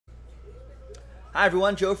Hi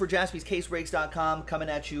everyone, Joe for JaspysCaseBreaks.com coming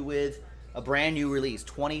at you with a brand new release,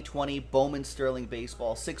 2020 Bowman Sterling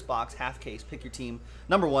Baseball, 6-box, half case, pick your team,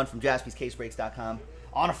 #1 from JaspysCaseBreaks.com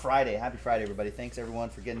on a Friday. Happy Friday, everybody. Thanks everyone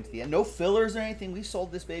for getting to the end. No fillers or anything. We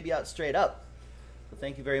sold this baby out straight up. So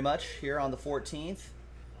thank you very much here on the 14th.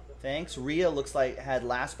 Thanks. Rhea looks like had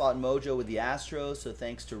last spot mojo with the Astros, so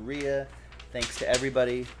thanks to Rhea. Thanks to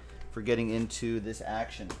everybody for getting into this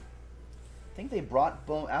action. I think they brought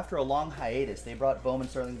Bowman, after a long hiatus, they brought Bowman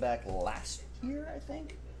Sterling back last year, I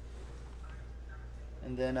think.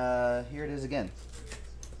 And then here it is again.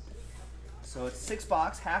 So it's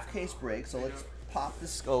 6-box, half case break. So let's pop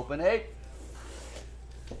this open. Hey!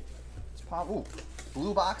 Let's pop, ooh,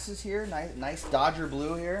 blue boxes here. Nice Dodger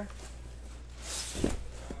blue here.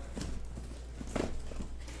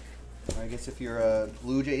 I guess if you're a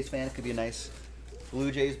Blue Jays fan, it could be a nice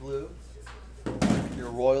Blue Jays blue. If you're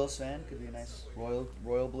a Royals fan, it could be a nice royal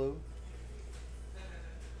blue.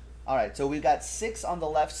 All right, so we've got 6 on the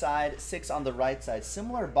left side, 6 on the right side.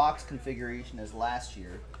 Similar box configuration as last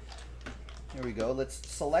year. Here we go. Let's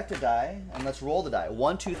select a die and let's roll the die.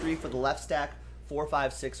 1, 2, 3 for the left stack, 4,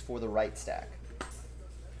 5, 6 for the right stack.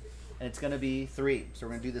 And it's going to be 3. So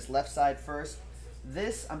we're going to do this left side first.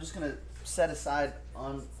 This I'm just going to set aside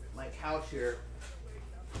on my couch here,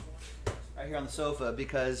 right here on the sofa,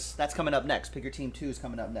 because that's coming up next. Pick your team 2 is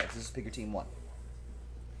coming up next. This is pick your team 1.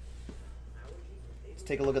 Let's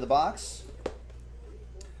take a look at the box.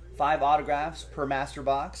 5 autographs per master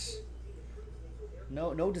box.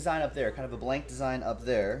 No design up there. Kind of a blank design up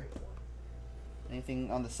there.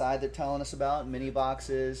 Anything on the side they're telling us about? Mini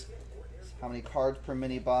boxes. How many cards per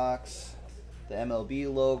mini box? The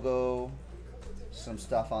MLB logo. Some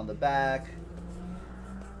stuff on the back.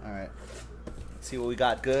 All right. Let's see what we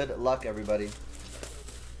got. Good luck, everybody.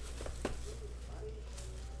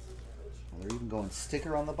 They're even going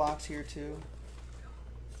sticker on the box here too.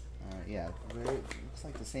 All right, yeah, looks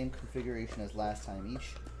like the same configuration as last time.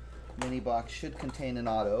 Each mini box should contain an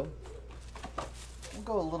auto. We'll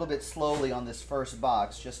go a little bit slowly on this first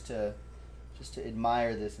box just to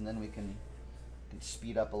admire this, and then we can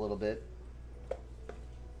speed up a little bit.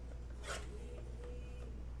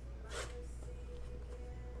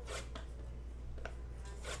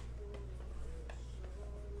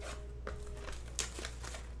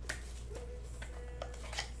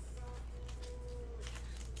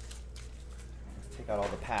 Take out all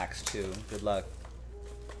the packs too. Good luck.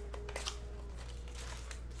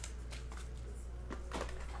 I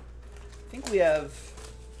think we have,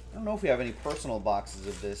 I don't know if we have any personal boxes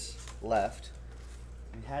of this left.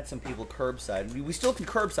 We had some people curbside. We still can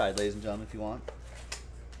curbside, ladies and gentlemen, if you want.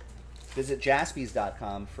 Visit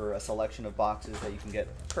jaspys.com for a selection of boxes that you can get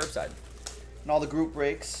curbside. And all the group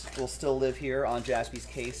breaks will still live here on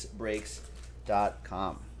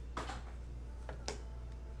jaspyscasebreaks.com.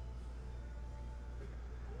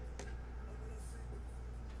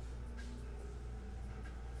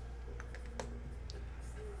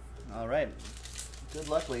 All right. Good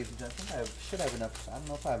luck, ladies and gentlemen. I should have enough. I don't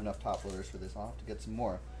know if I have enough top loaders for this. I'll have to get some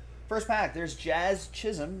more. First pack, there's Jazz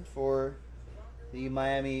Chisholm for the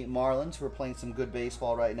Miami Marlins, who are playing some good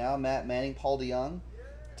baseball right now. Matt Manning, Paul DeYoung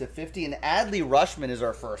 /50. And Adley Rushman is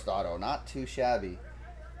our first auto. Not too shabby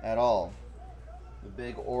at all. The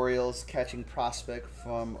big Orioles catching prospect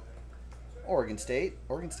from Oregon State.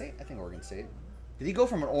 Oregon State? I think Oregon State. Did he go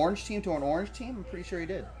from an orange team to an orange team? I'm pretty sure he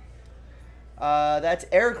did. That's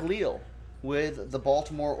Eric Leal with the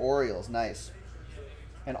Baltimore Orioles. Nice.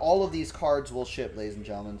 And all of these cards will ship, ladies and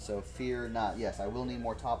gentlemen, so fear not. Yes, I will need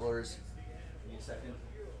more top loaders. Give me a second.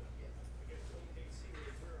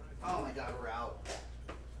 Oh my god, we're out.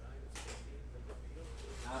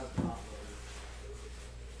 Out of top loaders.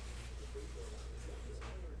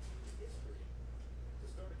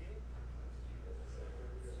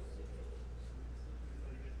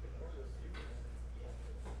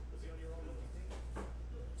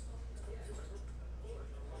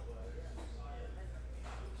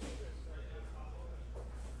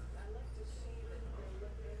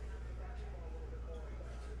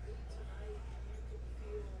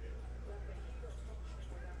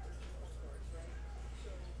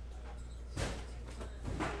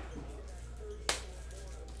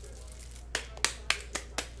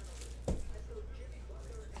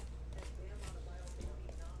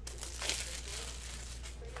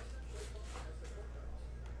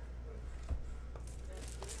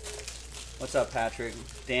 What's up, Patrick?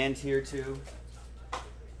 Dan's here too.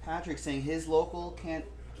 Patrick saying his local can't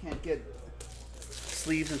get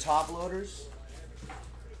sleeves and top loaders.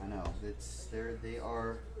 I know it's there.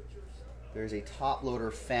 There's a top loader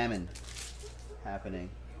famine happening.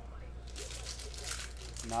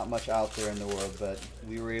 Not much out there in the world, but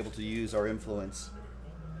we were able to use our influence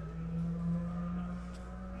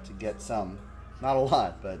to get some. Not a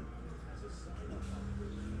lot, but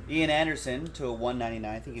Ian Anderson to a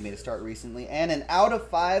 199. I think he made a start recently. And an out of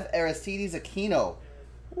 5 Aristides Aquino.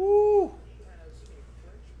 Woo!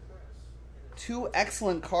 2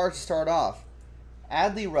 excellent cards to start off.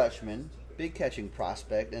 Adley Rutschman, big catching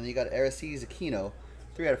prospect. And then you got Aristides Aquino,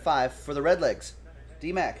 3 out of 5 for the Redlegs.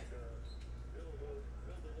 D-Mac.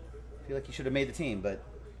 I feel like he should have made the team, but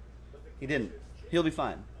he didn't. He'll be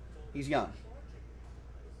fine. He's young.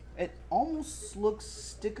 It almost looks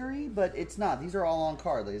stickery, but it's not. These are all on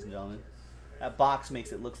card, ladies and gentlemen. That box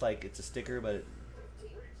makes it look like it's a sticker, but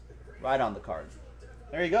right on the card.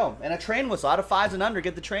 There you go. And a train whistle. Out of 5s and under,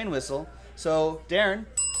 get the train whistle. So, Darren,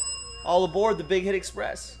 all aboard the Big Hit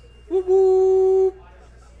Express. Woo woo!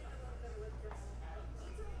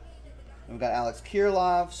 And we've got Alex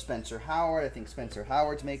Kirilloff, Spencer Howard. I think Spencer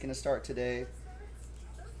Howard's making a start today.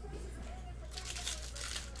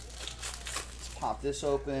 Pop this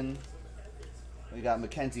open. We got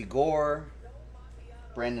Mackenzie Gore,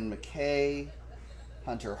 Brandon McKay,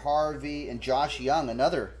 Hunter Harvey, and Josh Young,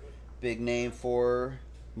 another big name for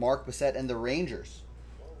Mark Bissett and the Rangers.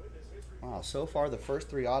 Wow, so far the first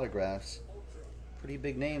 3 autographs, pretty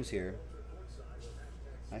big names here.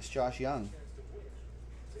 Nice Josh Young.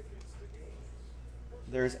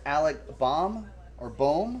 There's Alec Bohm, or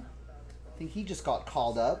Bohm. I think he just got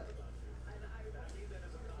called up.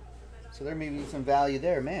 So there may be some value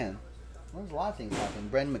there, man. There's a lot of things happening.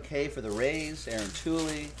 Brendan McKay for the Rays, Aaron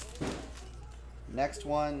Tooley. Next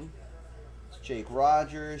one, it's Jake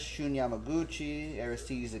Rogers, Shun Yamaguchi,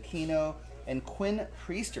 Aristides Aquino, and Quinn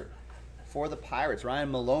Priester for the Pirates.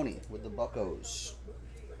 Ryan Maloney with the Buccos.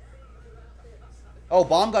 Oh,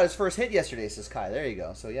 Baum got his first hit yesterday, says Kai. There you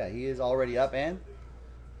go. So yeah, he is already up and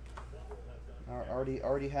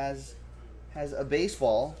already has a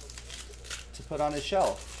baseball to put on his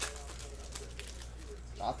shelf.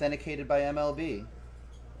 Authenticated by MLB.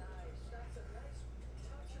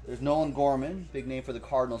 There's Nolan Gorman, big name for the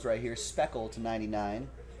Cardinals right here, Speckle to 99.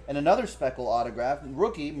 And another Speckle autograph,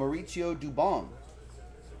 rookie Mauricio Dubon.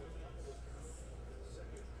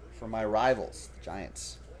 For my rivals, the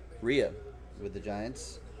Giants. Rhea with the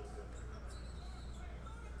Giants.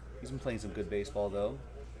 He's been playing some good baseball though.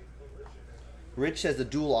 Rich says the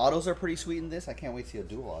dual autos are pretty sweet in this. I can't wait to see a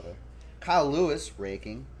dual auto. Kyle Lewis,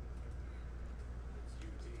 raking.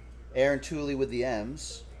 Aaron Tooley with the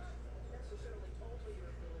M's.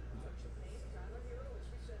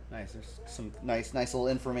 Nice. There's some nice little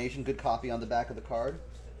information. Good copy on the back of the card.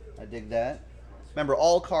 I dig that. Remember,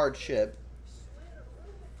 all cards ship.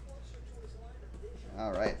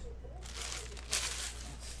 All right.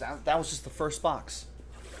 That was just the first box.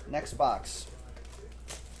 Next box.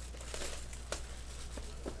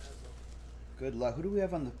 Good luck. Who do we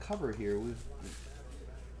have on the cover here? We've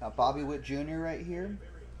got Bobby Witt Jr. right here.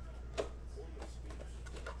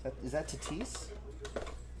 Is that Tatis?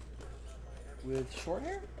 With short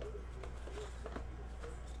hair?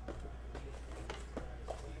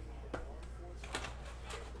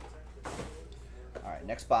 Alright,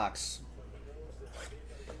 next box.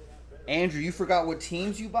 Andrew, you forgot what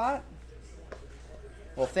teams you bought?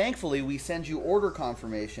 Well, thankfully, we send you order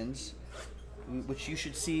confirmations, which you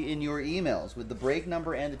should see in your emails with the break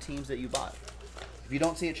number and the teams that you bought. If you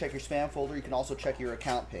don't see it, check your spam folder. You can also check your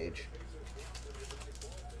account page.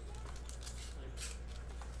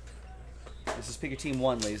 This is Pick Your Team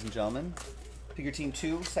 1, ladies and gentlemen. Pick Your Team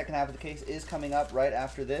 2, second half of the case, is coming up right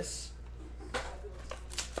after this.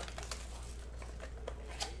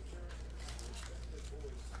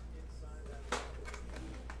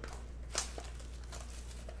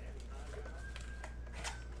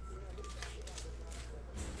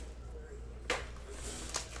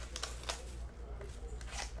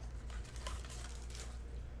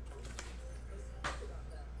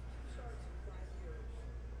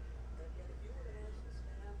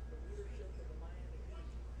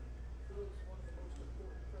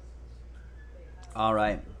 All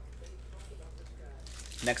right.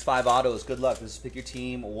 Next 5 autos. Good luck. This is Pick Your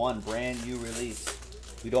Team 1, brand new release.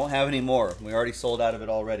 We don't have any more. We already sold out of it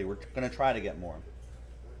already. We're going to try to get more.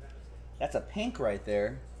 That's a pink right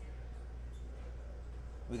there.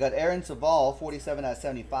 We got Aaron Saval, 47 out of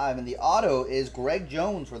 75. And the auto is Greg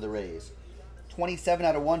Jones for the Rays. 27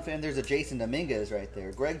 out of 150. And there's a Jason Dominguez right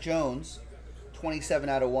there. Greg Jones, 27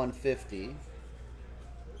 out of 150.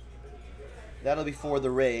 That'll be for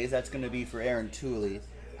the Rays. That's going to be for Aaron Tooley.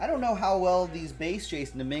 I don't know how well these base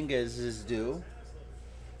Jason Dominguez's do.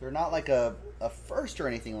 They're not like a first or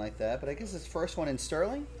anything like that, but I guess it's first one in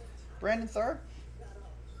Sterling. Brandon Thar.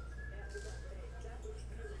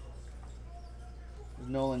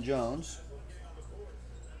 Nolan Jones.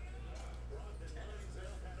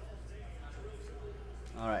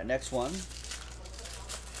 All right, next one.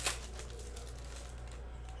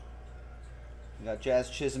 We got Jazz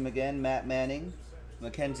Chisholm again, Matt Manning,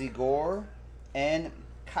 Mackenzie Gore, and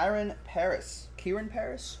Kieran Paris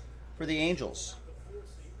for the Angels.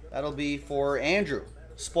 That'll be for Andrew.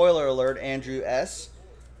 Spoiler alert, Andrew S.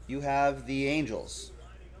 You have the Angels.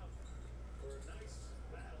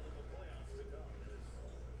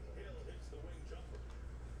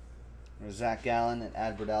 There's Zach Gallen and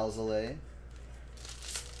Adbert Alzolay.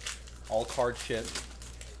 All card chip.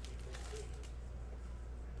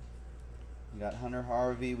 We got Hunter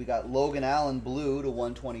Harvey. We got Logan Allen blue to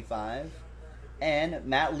 125. And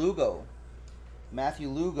Matthew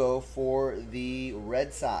Lugo for the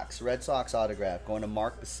Red Sox. Red Sox autograph going to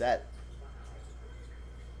Mark Bissett.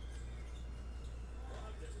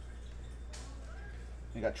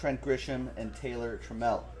 We got Trent Grisham and Taylor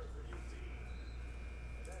Trammell.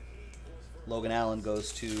 Logan Allen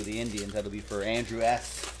goes to the Indians. That'll be for Andrew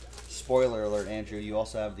S. Spoiler alert, Andrew. You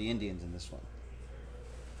also have the Indians in this one.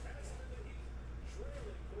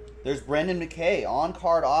 There's Brendan McKay,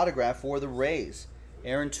 on-card autograph for the Rays.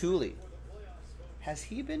 Aaron Tooley. Has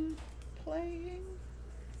he been playing?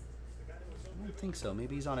 I don't think so.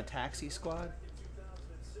 Maybe he's on a taxi squad.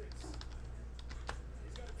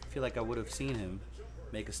 I feel like I would have seen him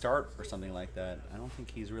make a start or something like that. I don't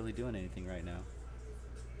think he's really doing anything right now.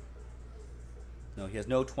 No, he has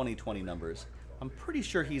no 2020 numbers. I'm pretty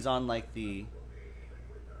sure he's on like one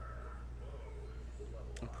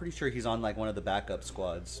of the backup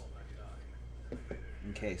squads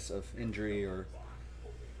in case of injury or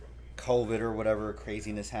COVID or whatever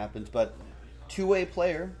craziness happens. But two-way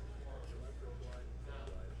player.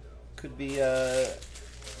 Could be another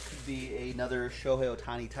Shohei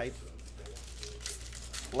Ohtani type.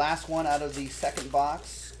 Last one out of the second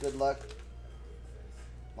box. Good luck.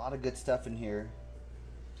 A lot of good stuff in here.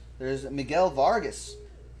 There's Miguel Vargas.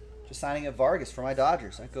 Just signing up Vargas for my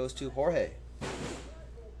Dodgers. That goes to Jorge.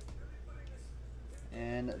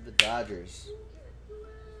 And the Dodgers.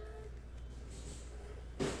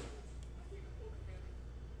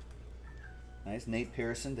 Nice. Nate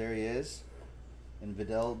Pearson. There he is. And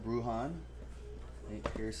Vidal Brujan. Nate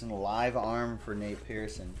Pearson. Live arm for Nate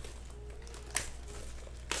Pearson.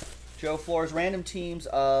 Joe Flores. Random teams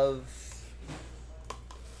of...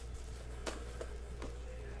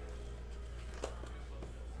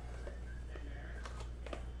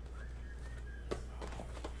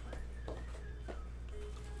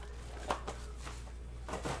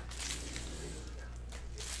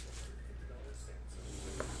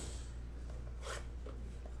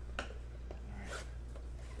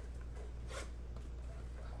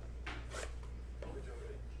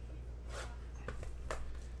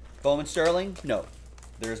 Bowman Sterling? No.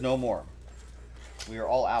 There is no more. We are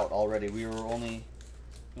all out already. We only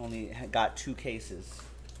got 2 cases.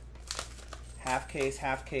 Half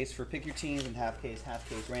case for pick your teams, and half case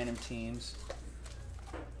random teams.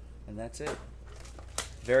 And that's it.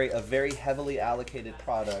 A very heavily allocated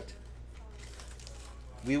product.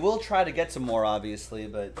 We will try to get some more, obviously,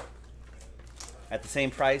 but at the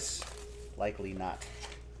same price, likely not.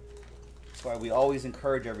 That's why we always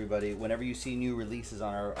encourage everybody, whenever you see new releases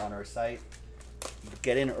on our site,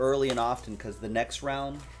 get in early and often, because the next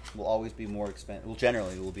round will always be more expensive. Well,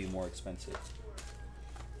 generally will be more expensive.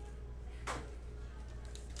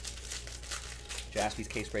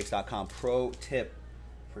 JaspysCaseBreaks.com pro tip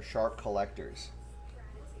for sharp collectors.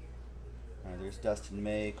 All right, there's Dustin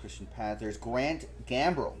May, Christian Pat. There's Grant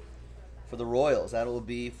Gambrell for the Royals. That'll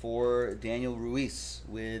be for Daniel Ruiz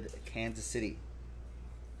with Kansas City.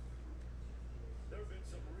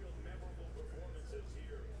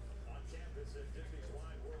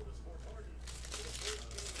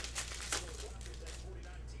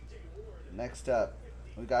 Next up,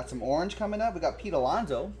 we got some orange coming up. We got Pete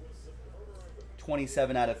Alonso,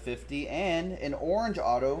 27 out of 50, and an orange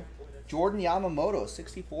auto, Jordan Yamamoto,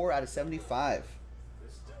 64 out of 75.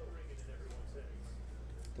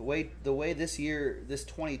 The way this year, this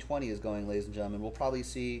 2020 is going, ladies and gentlemen, we'll probably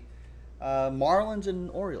see Marlins and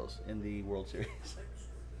Orioles in the World Series.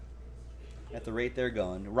 At the rate they're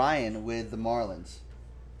going. Ryan with the Marlins.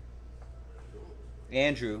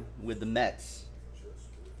 Andrew with the Mets.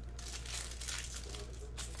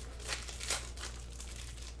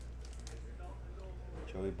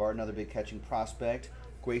 Joey Bart, another big catching prospect.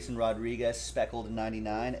 Grayson Rodriguez, speckled in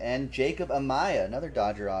 99. And Jacob Amaya, another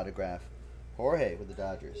Dodger autograph. Jorge with the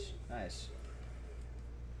Dodgers. Nice.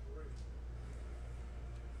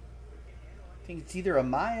 I think it's either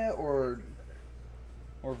Amaya or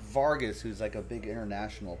Vargas, who's like a big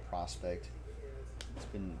international prospect. It's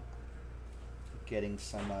been getting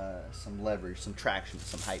some leverage, some traction,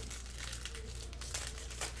 some hype.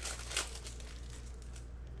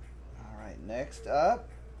 All right, next up,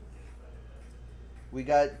 we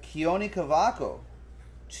got Keone Cavaco,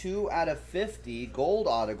 2/50 gold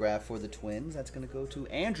autograph for the Twins. That's going to go to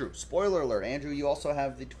Andrew. Spoiler alert, Andrew, you also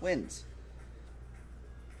have the Twins.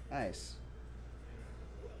 Nice.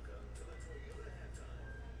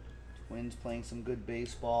 Twins playing some good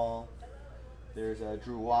baseball. There's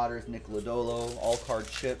Drew Waters, Nick Lodolo, all-card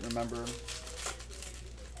chip, remember him?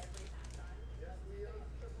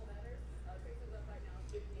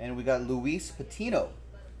 And we got Luis Patino,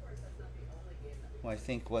 who I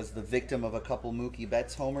think was the victim of a couple Mookie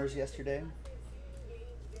Betts homers yesterday.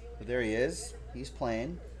 But there he is. He's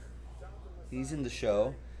playing. He's in the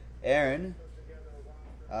show. Aaron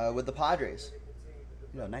with the Padres.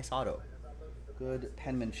 Nice auto. Good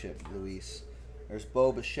penmanship, Luis. There's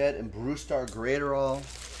Bo Bichette and Brusdar Graterol.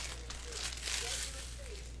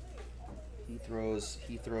 He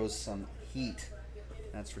throws some heat.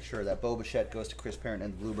 That's for sure. That Bo Bichette goes to Chris Parent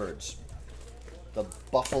and the Bluebirds. The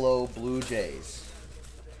Buffalo Blue Jays.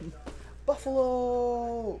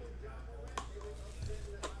 Buffalo!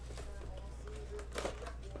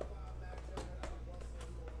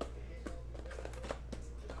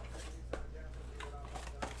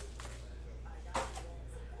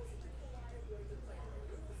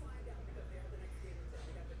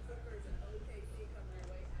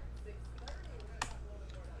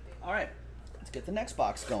 All right, let's get the next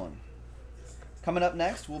box going. Coming up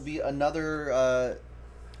next will be another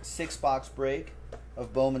 6-box break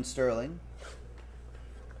of Bowman Sterling.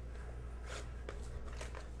 I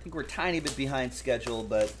think we're a tiny bit behind schedule,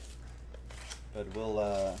 but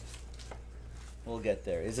we'll get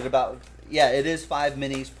there. Is it about? Yeah, it is 5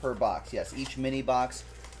 minis per box. Yes, each mini box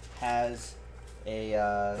has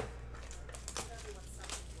an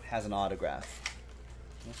autograph.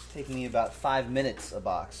 It's taking me about 5 minutes a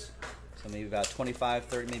box. So maybe about 25,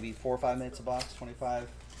 30, maybe 4 or 5 minutes a box, 25,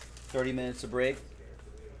 30 minutes a break.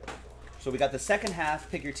 So we got the second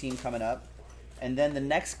half, pick your team, coming up. And then the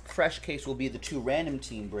next fresh case will be the 2 random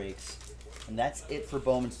team breaks. And that's it for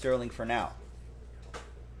Bowman Sterling for now.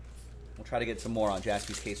 We'll try to get some more on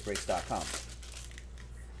jaspyscasebreaks.com.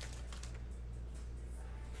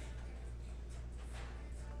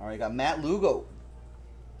 All right, got Matt Lugo.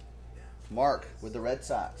 Mark with the Red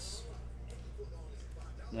Sox.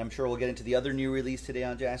 And I'm sure we'll get into the other new release today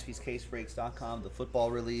on jaspyscasebreaks.com, the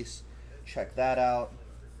football release. Check that out.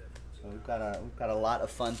 So we've got a lot of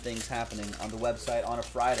fun things happening on the website on a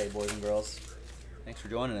Friday, boys and girls. Thanks for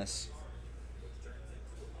joining us.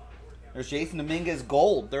 There's Jason Dominguez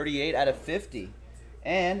gold, 38/50.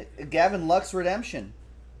 And Gavin Lux redemption.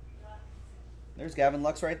 There's Gavin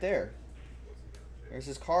Lux right there. There's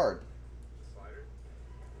his card.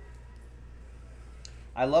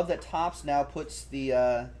 I love that Topps now puts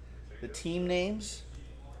the team names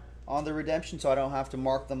on the redemption, so I don't have to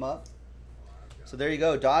mark them up. So there you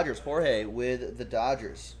go, Dodgers, Jorge with the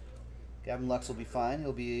Dodgers. Gavin Lux will be fine.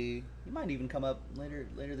 He might even come up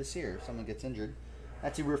later this year if someone gets injured.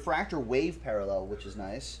 That's a refractor wave parallel, which is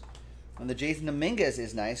nice. And the Jason Dominguez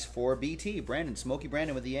is nice for BT. Smokey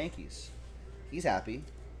Brandon with the Yankees. He's happy.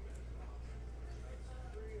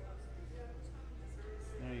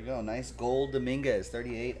 There you go. Nice gold Dominguez.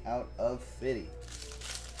 38/50.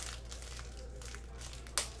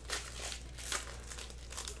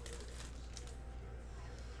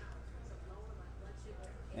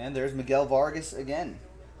 And there's Miguel Vargas again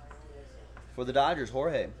for the Dodgers,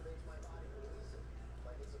 Jorge.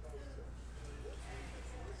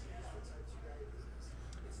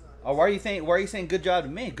 Oh, why are you saying good job to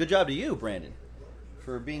me? Good job to you, Brandon,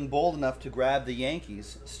 for being bold enough to grab the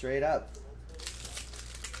Yankees straight up.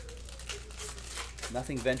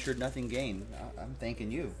 Nothing ventured, nothing gained. I'm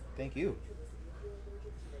thanking you. Thank you.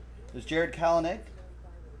 There's Jared Kalanick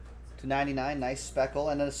 /99, nice speckle,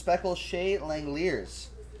 and a speckle Shea Langeliers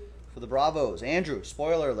for the Bravos. Andrew,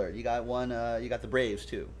 spoiler alert, you got one. You got the Braves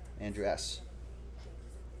too. Andrew S.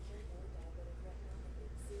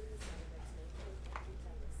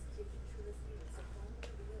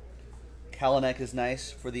 Kalanick is nice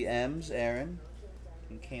for the M's, Aaron.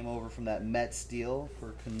 He came over from that Mets deal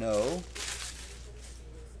for Cano.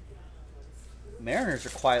 Mariners are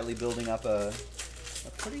quietly building up a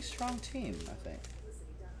pretty strong team, I think.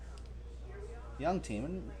 Young team.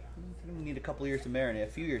 And we need a couple years to marinate, a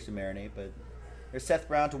few years to marinate, but there's Seth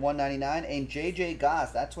Brown /199 and JJ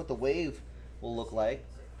Goss. That's what the wave will look like.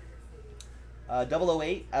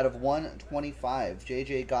 008/125.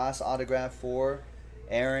 JJ Goss autograph for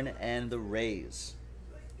Aaron and the Rays.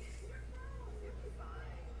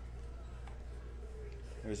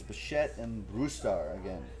 There's Bichette and Brewstar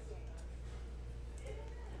again.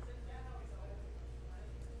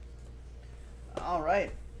 All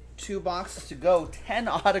right. 2 boxes to go. 10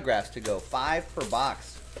 autographs to go. 5 per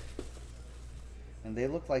box. And they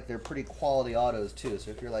look like they're pretty quality autos, too.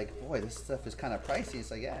 So if you're like, boy, this stuff is kind of pricey,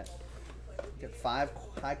 it's like, yeah. Get 5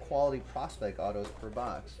 high-quality prospect autos per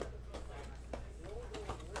box.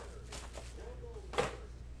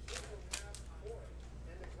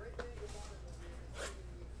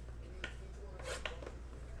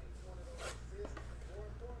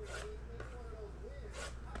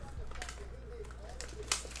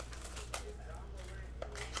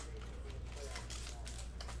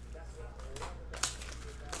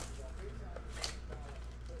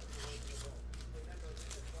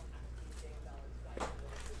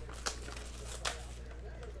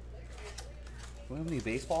 Do we have any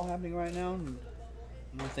baseball happening right now?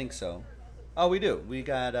 I don't think so. Oh, we do. We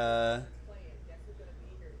got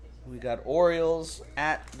Orioles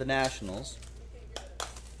at the Nationals.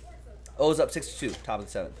 O's up 6-2, top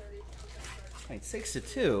of the 7th. Right,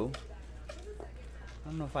 6-2. I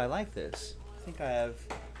don't know if I like this. I think I have.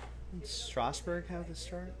 Didn't Strasburg have the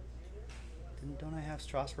start? Don't I have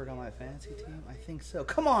Strasburg on my fantasy team? I think so.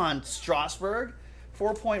 Come on, Strasburg.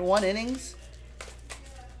 4.1 innings.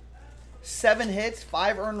 7 hits,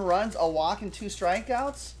 5 earned runs, a walk, and 2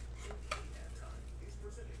 strikeouts.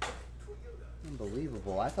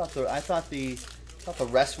 Unbelievable! I thought the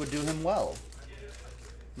rest would do him well.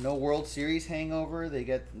 No World Series hangover. They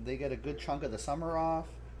get a good chunk of the summer off.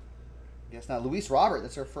 Guess not. Luis Robert.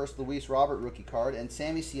 That's our first Luis Robert rookie card, and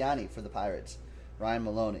Sammy Ciani for the Pirates. Ryan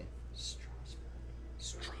Maloney.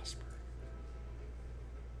 Strasburg.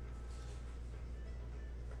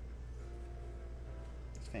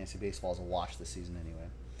 Fantasy baseball is a wash this season anyway.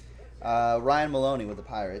 Ryan Maloney with the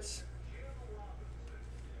Pirates.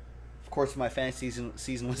 Of course, if my fantasy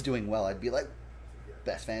season was doing well, I'd be like,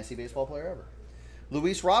 best fantasy baseball player ever.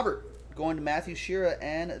 Luis Robert going to Matthew Shearer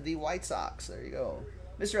and the White Sox. There you go.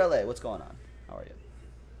 Mr. LA, what's going on? How are you?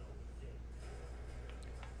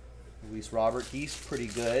 Luis Robert, he's pretty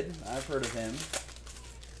good. I've heard of him.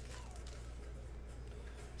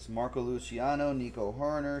 It's Marco Luciano, Nico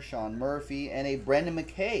Horner, Sean Murphy, and a Brendan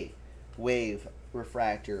McKay wave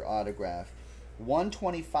refractor autograph.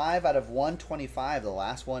 125 out of 125, the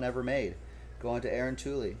last one ever made. Going to Aaron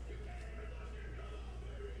Tooley.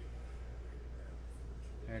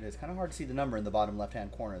 There it is. Kind of hard to see the number in the bottom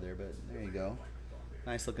left-hand corner there, but there you go.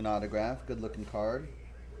 Nice looking autograph. Good looking card.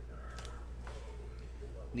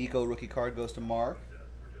 Nico rookie card goes to Mark.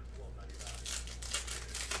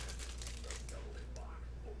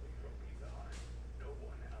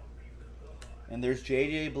 And there's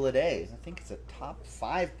J.J. Bleday. I think it's a top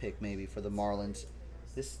 5 pick maybe for the Marlins.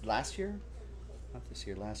 This last year? Not this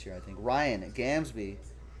year, last year I think. Ryan Gamsby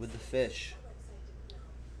with the Fish.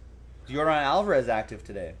 Jordan Alvarez active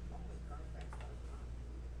today.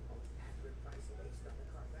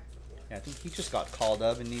 Yeah, I think he just got called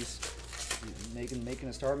up and he's making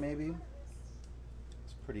a start maybe.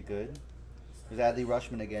 It's pretty good. There's Adley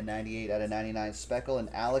Rutschman again, 98 out of 99 Speckle, and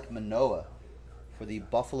Alek Manoah for the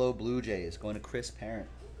Buffalo Blue Jays, going to Chris Parent.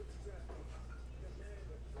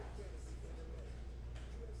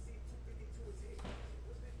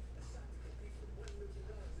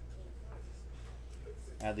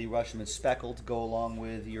 Adley Rutschman Speckle to go along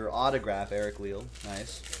with your autograph, Eric Leal.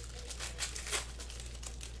 Nice.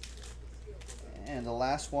 And the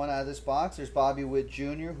last one out of this box, there's Bobby Witt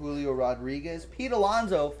Jr., Julio Rodriguez, Pete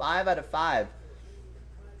Alonso, 5 out of 5.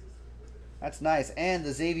 That's nice. And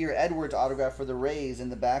the Xavier Edwards autograph for the Rays in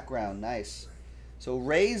the background. Nice. So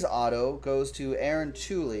Rays auto goes to Aaron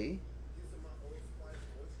Tooley.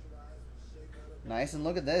 Nice. And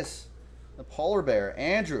look at this. The Polar Bear.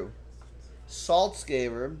 Andrew.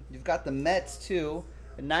 Saltzgaver. You've got the Mets too.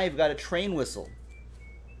 And now you've got a train whistle.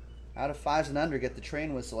 Out of 5s and under, get the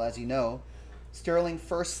train whistle, as you know. Sterling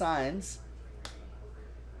first signs.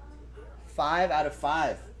 5 out of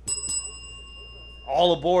 5.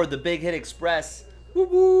 All aboard the Big Hit Express. Whoop,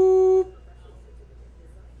 whoop.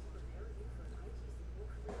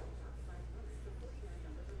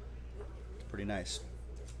 Pretty nice.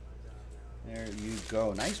 There you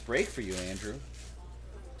go. Nice break for you, Andrew.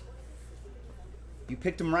 You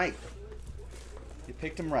picked him right. You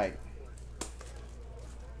picked him right.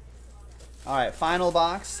 All right, final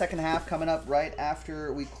box. Second half coming up right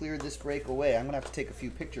after we clear this break away. I'm going to have to take a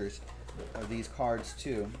few pictures of these cards,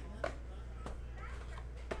 too.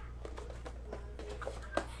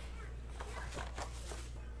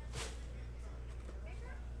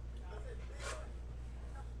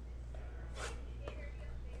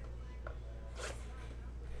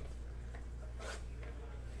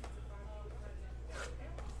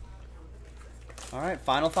 All right,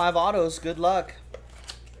 final 5 autos. Good luck.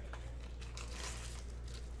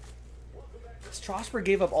 Strasburg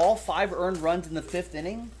gave up all 5 earned runs in the 5th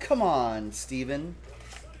inning? Come on, Steven.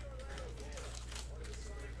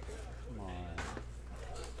 Come on.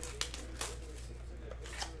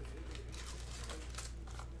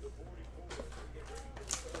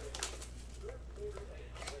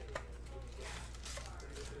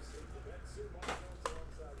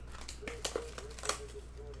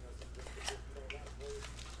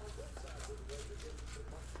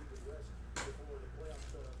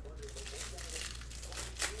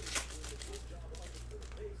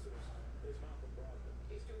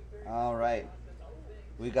 All right,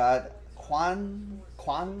 we got Kwan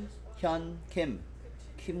Hyun Kim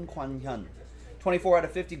Kwan Hyun, 24 out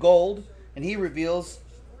of 50 gold, and he reveals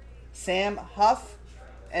Sam Huff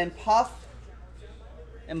and Puff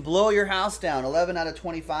and blow your house down, 11 out of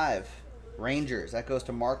 25 Rangers. That goes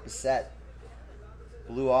to Mark Bissett.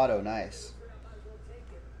 Blue auto, nice.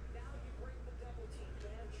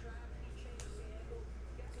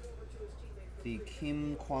 The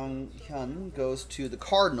Kim Kwang Hyun goes to the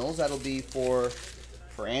Cardinals. That'll be for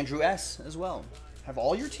Andrew S. as well. Have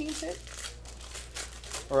all your teams hit?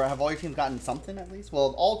 Or have all your teams gotten something at least?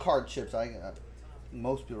 Well, all card chips,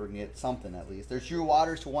 most people are going to get something at least. There's Drew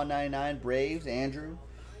Waters to 199, Braves, Andrew.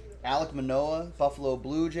 Alek Manoah, Buffalo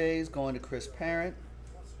Blue Jays, going to Chris Parent.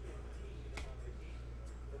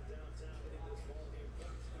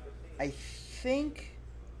 I think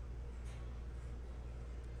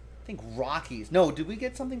Rockies. No, did we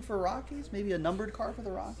get something for Rockies? Maybe a numbered card for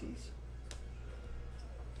the Rockies?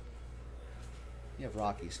 You have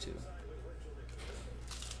Rockies too.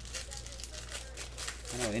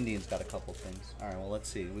 I know Indians got a couple things. All right, well, let's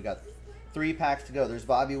see. We got 3 packs to go. There's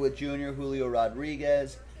Bobby Witt Jr., Julio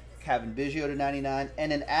Rodriguez, Kevin Biggio to 99,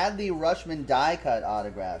 and an Adley Rutschman die cut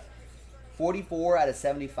autograph. 44 out of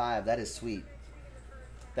 75. That is sweet.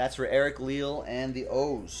 That's for Eric Leal and the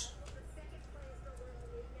O's.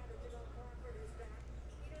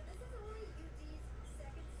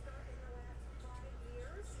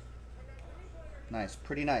 Nice,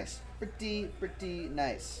 pretty nice. Pretty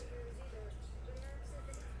nice.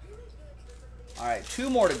 All right, 2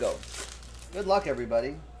 more to go. Good luck,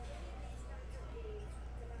 everybody.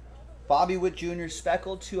 Bobby Witt Jr.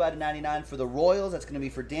 speckled, 2 out of 99 for the Royals. That's going to be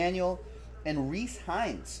for Daniel. And Reese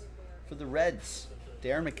Hines for the Reds.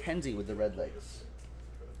 Darren McKenzie with the Red Legs.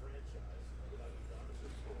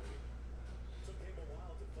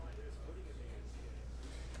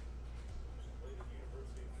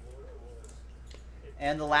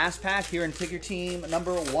 And the last pack here in Pick Your Team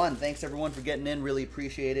number 1. Thanks everyone for getting in. Really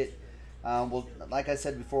appreciate it. Like I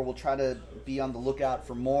said before, we'll try to be on the lookout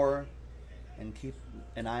for more and keep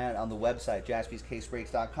an eye out on the website,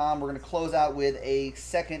 jaspyscasebreaks.com. We're going to close out with a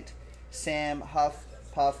second Sam Huff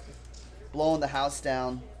Puff blowing the house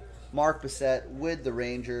down. Mark Bissett with the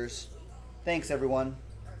Rangers. Thanks everyone.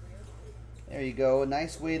 There you go. A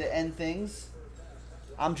nice way to end things.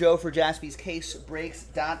 I'm Joe for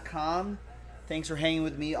jaspyscasebreaks.com. Thanks for hanging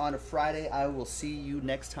with me on a Friday. I will see you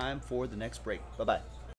next time for the next break. Bye-bye.